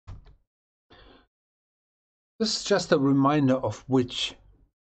This is just a reminder of which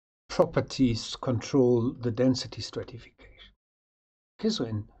properties control the density stratification. Okay, so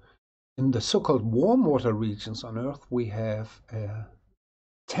in the so-called warm water regions on Earth, we have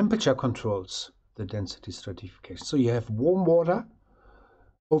temperature controls the density stratification. So you have warm water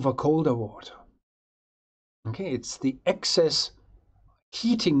over colder water. Okay, it's the excess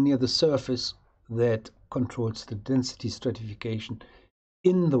heating near the surface that controls the density stratification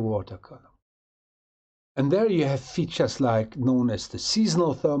in the water column. And there you have features like known as the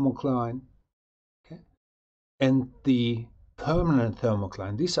seasonal thermocline, okay, and the permanent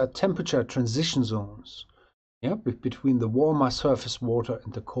thermocline. These are temperature transition zones, yeah, between the warmer surface water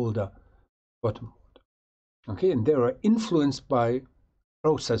and the colder bottom water. Okay, and they are influenced by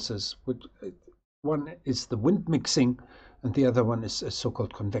processes. One is the wind mixing, and the other one is a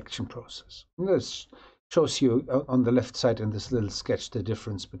so-called convection process. And this shows you on the left side in this little sketch the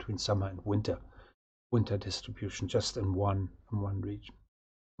difference between summer and winter distribution just in one region.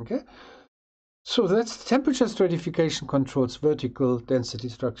 Okay, so that's temperature stratification controls vertical density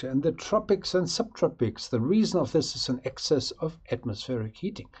structure, and the tropics and subtropics. The reason of this is an excess of atmospheric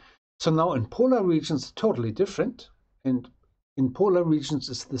heating. So now in polar regions, totally different, and in polar regions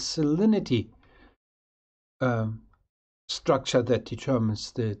is the salinity structure that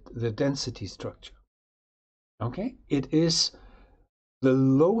determines the density structure. Okay, it is the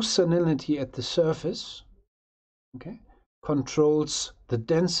low salinity at the surface, okay, controls the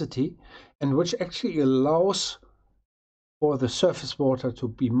density, and which actually allows for the surface water to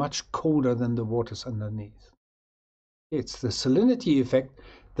be much colder than the waters underneath. It's the salinity effect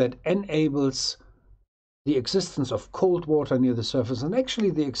that enables the existence of cold water near the surface, and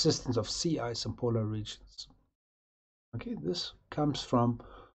actually the existence of sea ice in polar regions. Okay, this comes from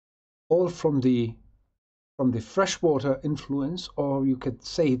the freshwater influence, or you could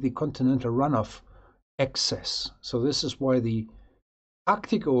say the continental runoff excess. So this is why the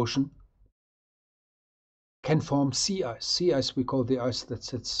Arctic Ocean can form sea ice. Sea ice we call the ice that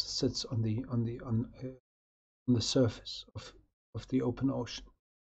sits on the surface of the open ocean.